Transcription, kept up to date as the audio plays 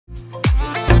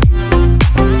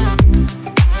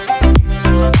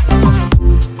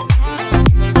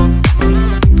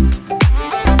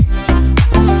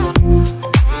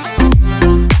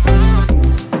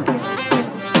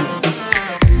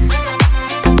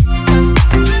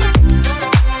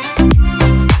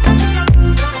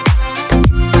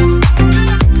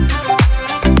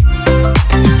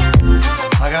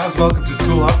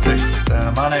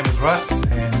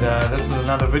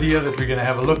video that we're going to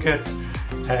have a look at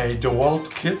a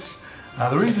DeWalt kit.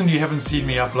 The reason you haven't seen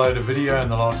me upload a video in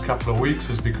the last couple of weeks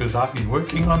is because I've been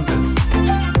working on this.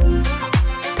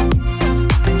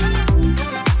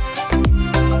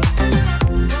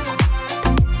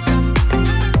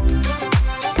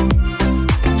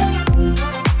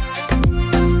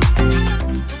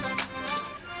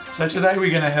 So today we're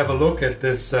going to have a look at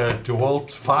this DeWalt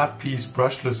 5-piece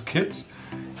brushless kit,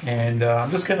 and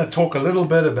I'm just going to talk a little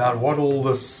bit about what all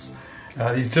these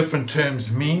different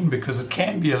terms mean, because it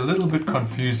can be a little bit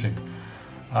confusing.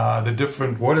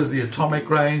 What is the atomic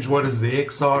range, what is the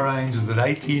XR range, is it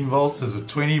 18 volts, is it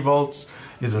 20 volts,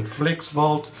 is it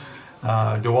Flexvolt?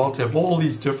 DeWalt have all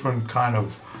these different kind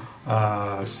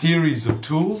of series of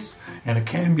tools, and it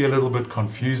can be a little bit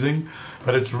confusing,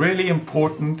 but it's really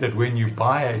important that when you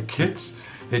buy a kit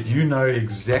that you know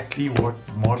exactly what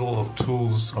model of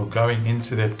tools are going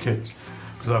into that kit,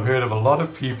 because I've heard of a lot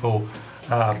of people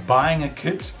buying a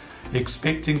kit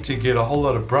expecting to get a whole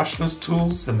lot of brushless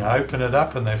tools, and they open it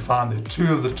up and they find that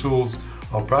 2 of the tools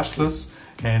are brushless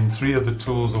and 3 of the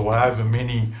tools, or however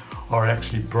many, are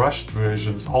actually brushed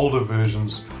versions, older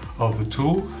versions of the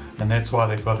tool, and that's why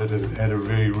they got it at a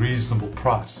very reasonable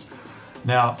price.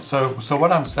 Now, so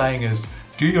what I'm saying is,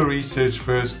 do your research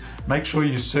first. Make sure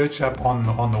you search up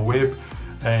on the web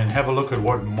and have a look at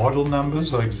what model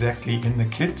numbers are exactly in the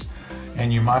kit,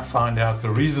 and you might find out the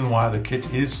reason why the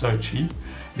kit is so cheap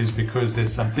is because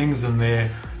there's some things in there,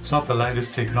 it's not the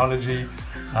latest technology,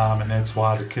 and that's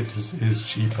why the kit is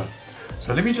cheaper.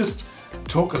 So let me just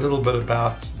talk a little bit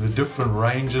about the different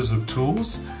ranges of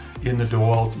tools in the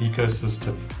DeWalt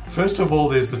ecosystem. First of all,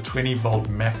 there's the 20 volt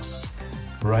max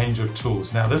range of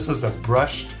tools. Now this is a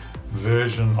brushed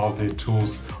version of their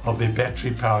tools, of their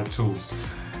battery powered tools.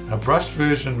 A brushed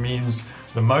version means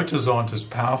the motors aren't as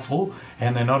powerful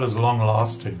and they're not as long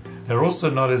lasting. They're also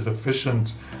not as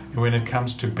efficient when it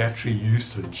comes to battery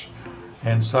usage.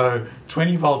 And so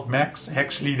 20 volt max,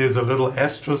 actually there's a little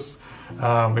asterisk.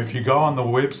 If you go on the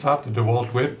website, the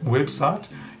DeWalt website,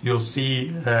 you'll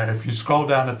see if you scroll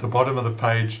down at the bottom of the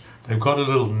page, they've got a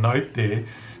little note there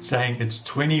saying it's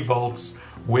 20 volts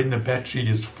when the battery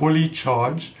is fully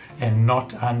charged and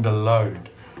not under load.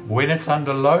 When it's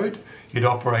under load, it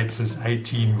operates as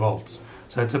 18 volts.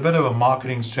 So it's a bit of a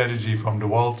marketing strategy from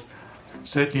DeWalt.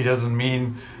 Certainly doesn't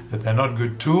mean that they're not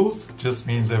good tools, it just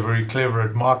means they're very clever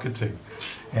at marketing.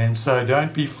 And so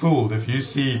don't be fooled if you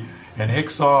see an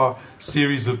XR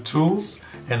series of tools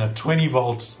and a 20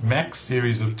 volts max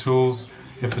series of tools.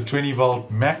 If the 20 volt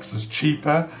max is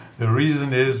cheaper, the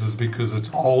reason is because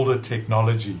it's older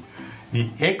technology. The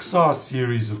XR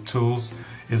series of tools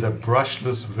is a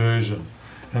brushless version.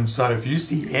 And so if you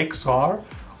see XR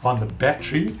on the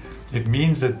battery, it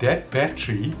means that that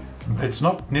battery, it's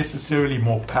not necessarily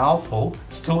more powerful,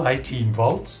 still 18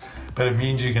 volts, but it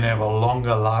means you can have a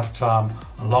longer lifetime,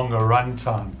 a longer run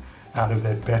time out of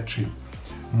that battery.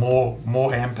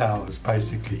 More amp hours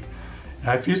basically.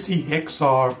 Now if you see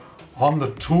XR on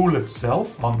the tool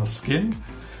itself, on the skin,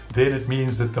 then it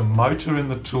means that the motor in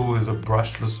the tool is a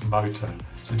brushless motor.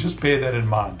 So just bear that in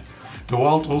mind.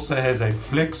 DeWalt also has a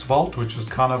Flexvolt, which is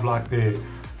kind of like their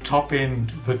top end,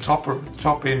 the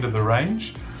top end of the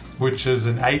range, which is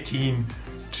an 18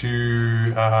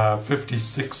 to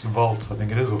 56 volts, I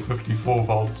think it is, or 54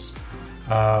 volts,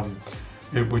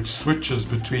 which switches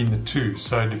between the two.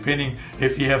 So depending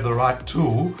if you have the right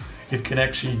tool, it can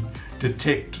actually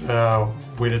detect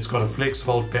when it's got a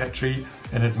Flexvolt battery,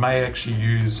 and it may actually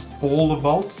use all the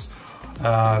volts,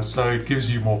 so it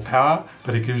gives you more power,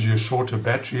 but it gives you a shorter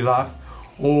battery life.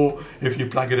 Or if you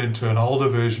plug it into an older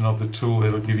version of the tool,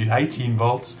 it'll give you 18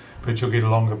 volts, but you'll get a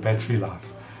longer battery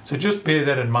life. So just bear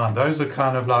that in mind. Those are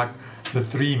kind of like the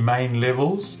 3 main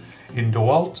levels in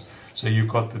DeWalt. So you've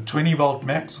got the 20 volt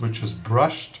max, which is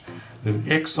brushed, the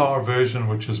XR version,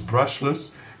 which is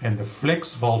brushless, and the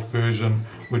Flexvolt version,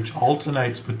 which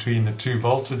alternates between the 2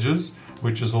 voltages,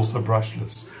 which is also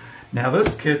brushless. Now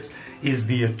this kit is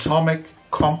the Atomic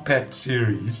Compact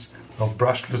series of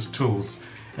brushless tools,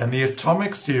 and the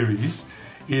Atomic series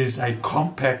is a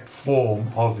compact form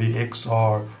of the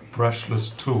XR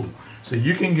brushless tool. So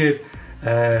you can get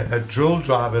a drill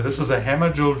driver. This is a hammer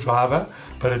drill driver,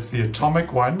 but it's the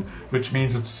Atomic one, which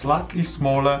means it's slightly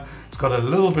smaller, it's got a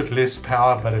little bit less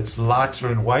power, but it's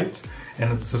lighter in weight,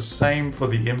 and it's the same for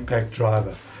the impact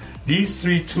driver. These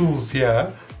 3 tools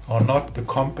here are not the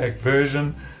compact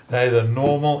version, they're the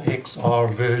normal XR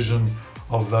version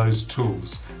of those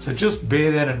tools. So just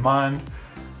bear that in mind.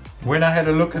 When I had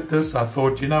a look at this, I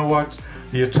thought, you know what,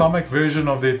 the Atomic version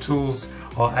of their tools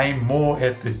are aimed more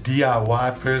at the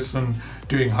DIY person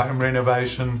doing home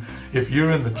renovation. If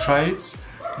you're in the trades,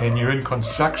 and you're in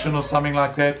construction or something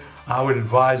like that, I would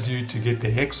advise you to get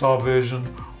the XR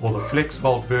version or the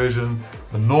Flexvolt version,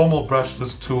 the normal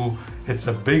brushless tool. It's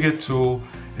a bigger tool,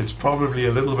 it's probably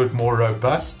a little bit more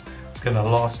robust, it's going to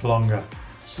last longer.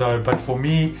 So, but for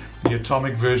me, the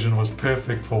atomic version was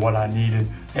perfect for what I needed,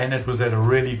 and it was at a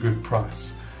really good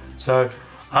price. So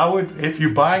I would, if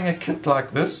you're buying a kit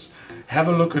like this, have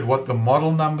a look at what the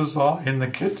model numbers are in the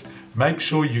kit. Make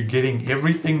sure you're getting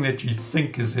everything that you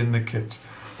think is in the kit.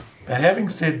 And having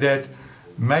said that,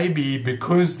 maybe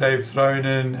because they've thrown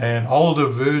in an older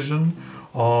version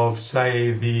of,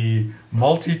 say, the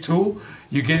multi-tool,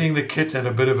 you're getting the kit at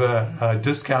a bit of a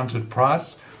discounted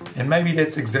price, and maybe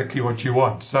that's exactly what you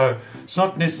want. So it's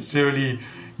not necessarily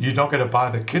you're not going to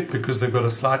buy the kit because they've got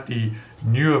a slightly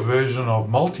newer version of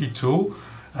multi-tool,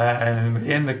 and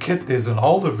in the kit there's an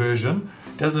older version.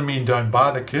 Doesn't mean don't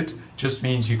buy the kit, just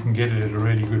means you can get it at a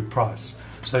really good price.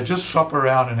 So just shop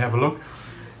around and have a look.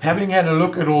 Having had a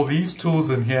look at all these tools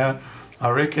in here, I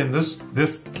reckon this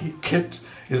kit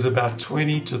is about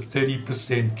 20 to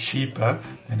 30% cheaper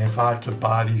than if I had to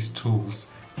buy these tools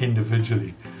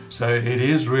individually. So it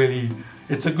is really,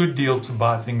 it's a good deal to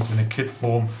buy things in a kit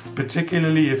form,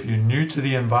 particularly if you're new to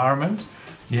the environment,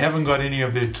 you haven't got any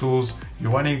of their tools,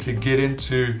 you're wanting to get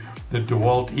into the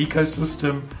DeWalt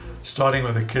ecosystem. Starting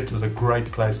with a kit is a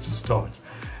great place to start.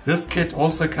 This kit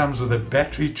also comes with a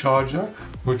battery charger,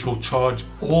 which will charge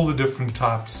all the different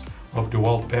types of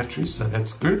DeWalt batteries, so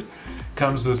that's good.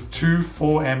 Comes with two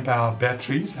 4 amp hour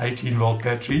batteries, 18 volt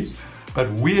batteries, but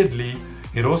weirdly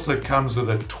it also comes with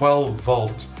a 12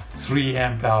 volt 3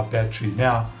 amp hour battery.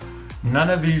 Now none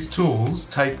of these tools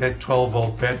take that 12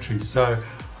 volt battery, so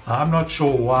I'm not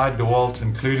sure why DeWalt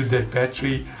included that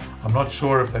battery. I'm not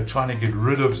sure if they're trying to get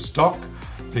rid of stock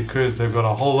because they've got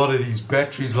a whole lot of these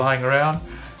batteries lying around,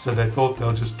 so they thought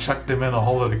they'll just chuck them in a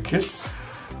whole lot of kits.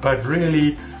 But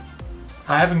really,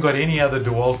 I haven't got any other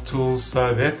DeWalt tools,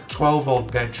 so that 12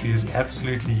 volt battery is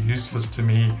absolutely useless to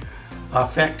me. I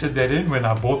factored that in when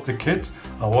I bought the kit.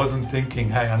 I wasn't thinking,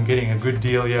 hey, I'm getting a good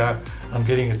deal here, I'm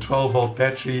getting a 12 volt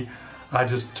battery. I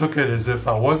just took it as if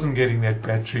I wasn't getting that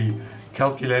battery,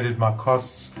 calculated my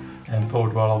costs, and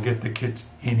thought, well, I'll get the kit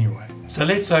anyway. So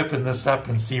let's open this up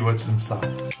and see what's inside.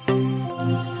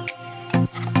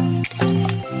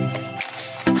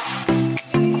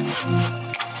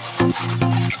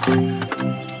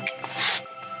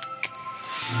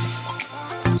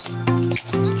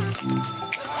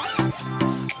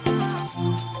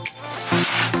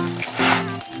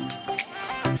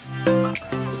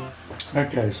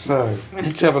 Okay, so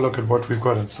let's have a look at what we've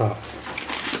got inside.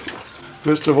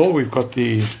 First of all, we've got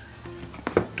the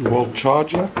DeWalt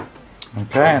charger,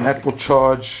 okay, and that will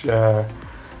charge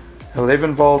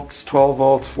 11 volts, 12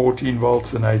 volts, 14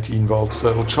 volts and 18 volts, so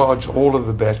it'll charge all of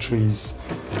the batteries,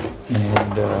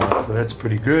 and so that's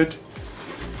pretty good.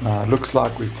 Looks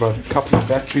like we've got a couple of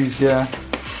batteries here.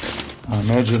 I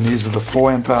imagine these are the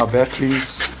 4 amp hour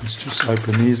batteries. Let's just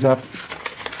open these up.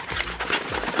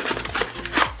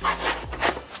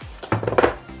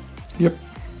 Yep,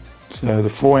 so the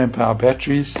 4 amp hour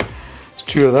batteries, there's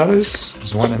 2 of those,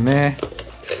 there's one in there,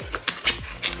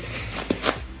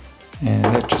 and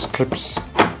that just clips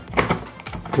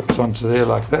onto there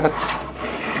like that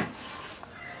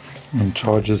and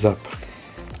charges up.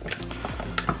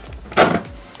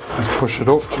 Just push it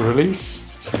off to release,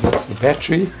 so that's the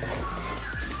battery.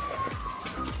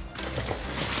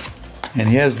 And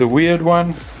here's the weird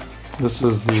one. This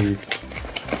is the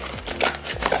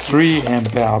 3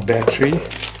 amp hour battery,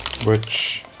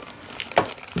 which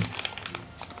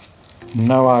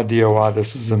no idea why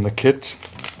this is in the kit.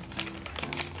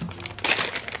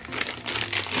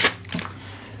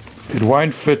 It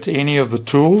won't fit any of the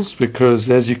tools because,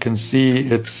 as you can see,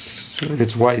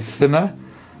 it's way thinner.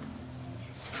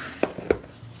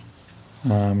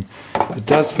 It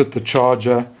does fit the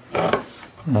charger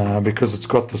because it's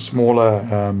got the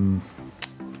smaller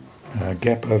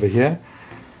gap over here.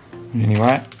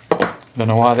 Anyway, don't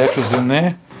know why that was in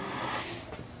there.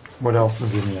 What else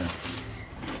is in here?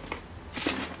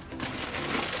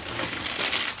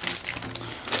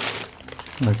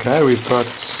 Okay, we've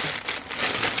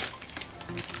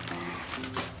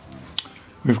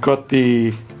got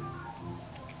the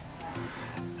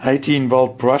 18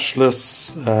 volt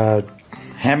brushless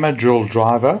hammer drill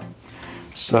driver.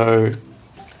 So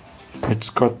it's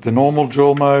got the normal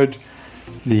drill mode,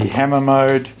 the hammer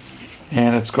mode,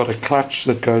 and it's got a clutch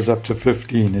that goes up to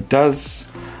 15. It does.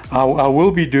 I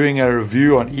will be doing a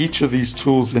review on each of these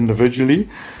tools individually.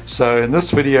 So in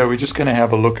this video, we're just going to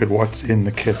have a look at what's in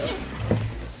the kit.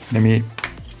 Let me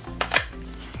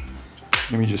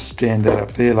just stand that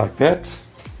up there like that.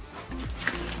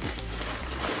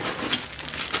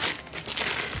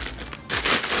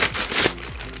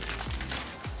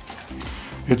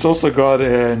 It's also got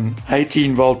an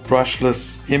 18-volt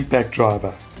brushless impact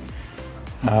driver.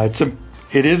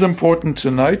 It is important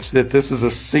to note that this is a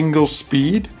single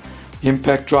speed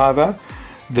impact driver.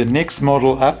 The next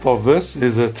model up of this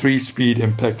is a 3-speed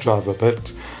impact driver,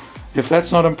 but if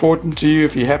that's not important to you,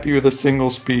 if you're happy with a single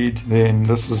speed, then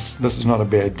this is not a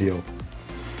bad deal.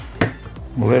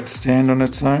 Will that stand on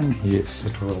its own? Yes,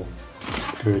 it will.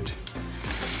 Good.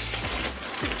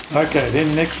 Okay,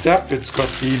 then next up, it's got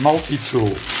the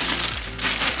multi-tool.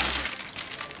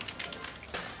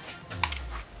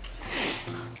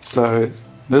 So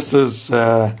this is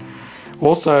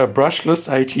also a brushless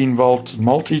 18-volt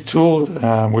multi-tool,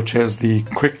 which has the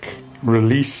quick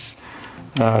release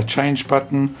change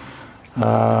button.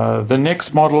 The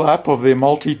next model up of their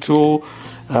multi-tool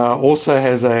also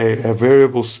has a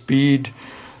variable speed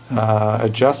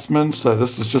adjustment. So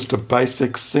this is just a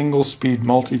basic single speed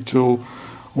multi-tool.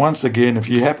 Once again, if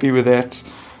you're happy with that,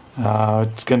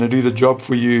 it's going to do the job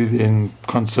for you, then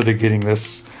consider getting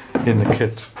this in the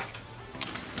kit.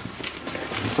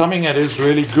 Something that is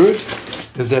really good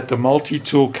is that the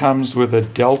multi-tool comes with a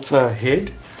delta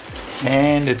head,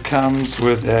 and it comes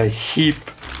with a heap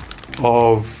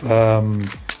of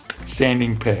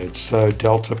sanding pads, so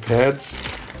delta pads.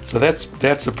 So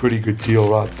that's a pretty good deal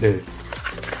right there.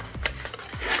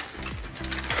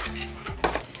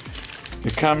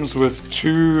 It comes with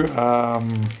two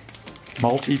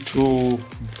multi-tool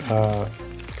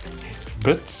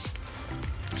bits,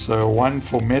 so one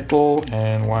for metal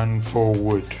and one for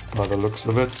wood by the looks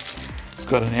of it. It's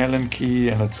got an Allen key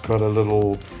and it's got a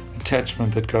little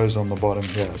attachment that goes on the bottom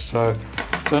here. So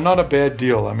not a bad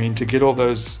deal. I mean, to get all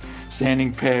those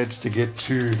sanding pads, to get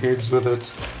two heads with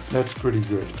it, that's pretty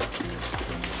good.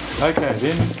 Okay,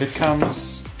 then it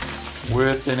comes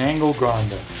with an angle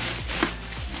grinder.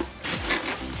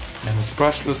 And it's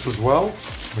brushless as well,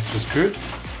 which is good.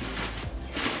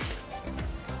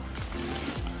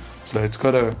 So it's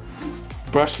got a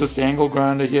brushless angle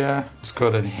grinder here. It's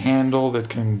got a handle that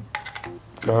can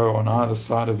go on either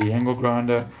side of the angle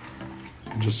grinder.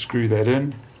 And just screw that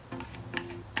in.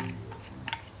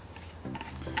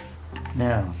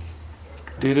 Now,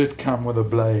 did it come with a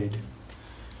blade?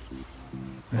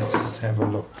 Let's have a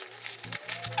look.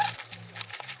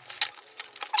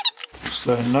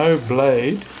 So no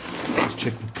blade. Let's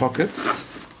check the pockets.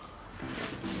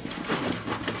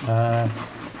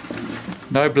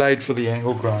 No blade for the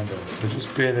angle grinder, so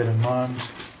just bear that in mind.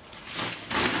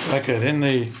 Okay, then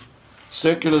the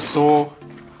circular saw.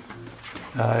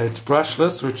 It's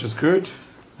brushless, which is good.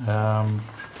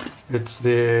 It's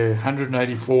the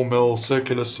 184mm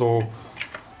circular saw,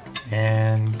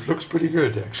 and looks pretty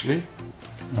good actually.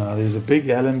 There's a big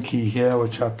Allen key here,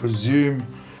 which I presume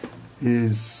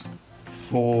is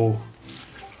for,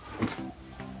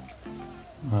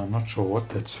 I'm not sure what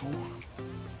that's for.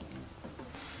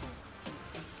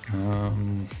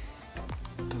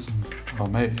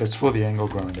 Maybe it's for the angle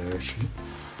grinder actually.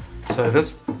 So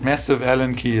this massive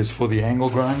Allen key is for the angle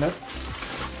grinder.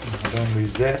 Don't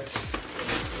lose that.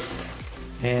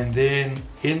 And then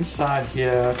inside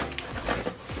here,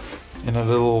 in a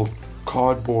little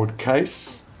cardboard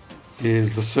case,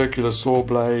 is the circular saw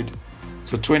blade.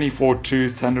 It's a 24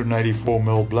 tooth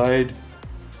 184mm blade.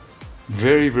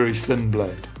 Very, very thin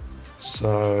blade.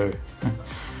 So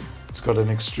it's got an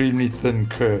extremely thin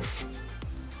kerf.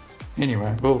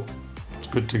 Anyway, well, it's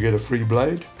good to get a free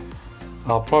blade.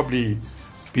 I'll probably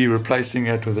be replacing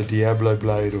it with a Diablo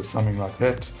blade or something like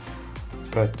that.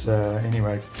 But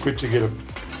anyway, good to get a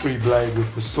free blade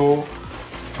with the saw.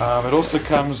 It also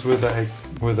comes with a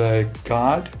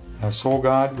guide, a saw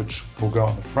guide, which will go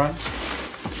on the front.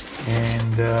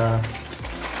 And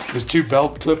there's two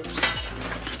belt clips.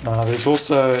 There's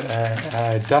also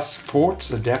a dust port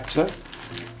adapter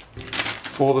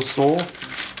for the saw.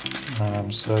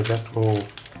 So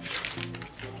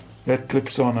that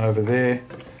clips on over there,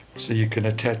 so you can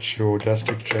attach your dust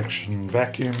extraction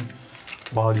vacuum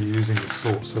while you're using the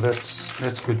saw. So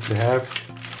that's good to have.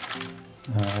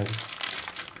 A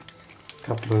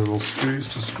couple of little screws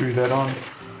to screw that on.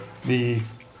 The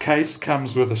case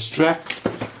comes with a strap.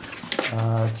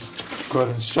 It's got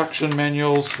instruction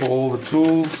manuals for all the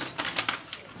tools,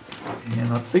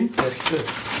 and I think that's it.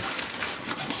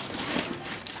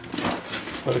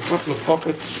 Got a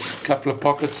couple of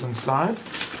pockets inside.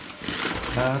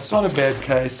 It's not a bad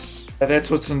case. That's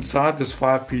what's inside this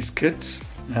 5-piece kit.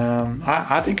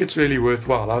 I think it's really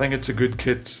worthwhile. I think it's a good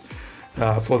kit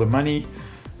for the money.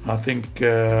 I think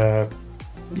yeah,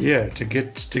 to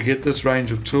get this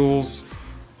range of tools,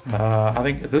 I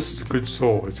think this is a good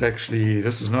saw. It's actually,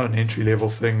 this is not an entry-level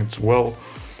thing. It's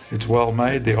well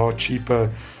made. There are cheaper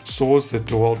saws that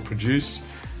DeWalt produce,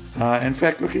 In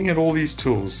fact, looking at all these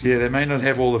tools, yeah, they may not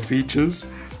have all the features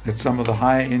that some of the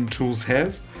higher end tools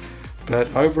have, but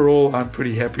overall I'm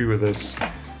pretty happy with this,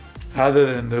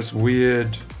 other than this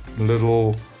weird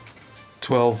little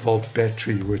 12-volt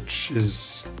battery, which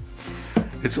is,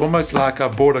 it's almost like I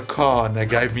bought a car and they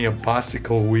gave me a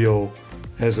bicycle wheel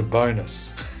as a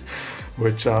bonus,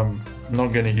 which I'm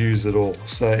not going to use at all.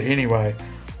 So anyway,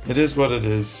 it is what it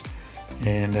is.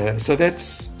 And so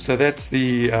that's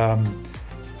the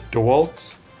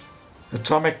DeWalt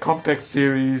Atomic Compact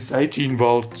Series 18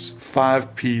 volts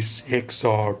 5-piece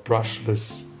XR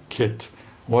brushless kit.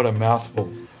 What a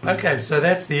mouthful. Okay, so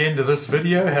that's the end of this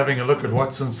video, having a look at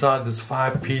what's inside this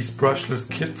 5-piece brushless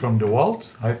kit from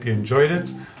DeWalt. I hope you enjoyed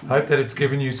it. I hope that it's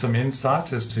given you some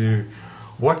insight as to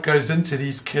what goes into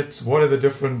these kits, what are the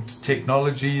different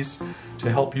technologies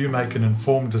to help you make an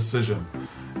informed decision.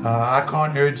 I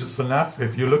can't urge this enough.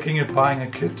 If you're looking at buying a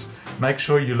kit, make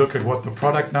sure you look at what the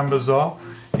product numbers are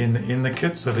in the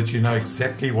kit so that you know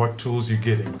exactly what tools you're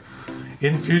getting.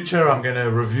 In future, I'm going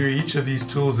to review each of these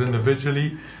tools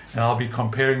individually, and I'll be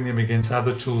comparing them against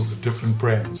other tools of different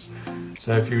brands.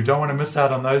 So if you don't want to miss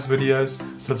out on those videos,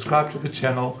 subscribe to the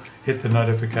channel, hit the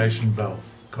notification bell.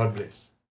 God bless.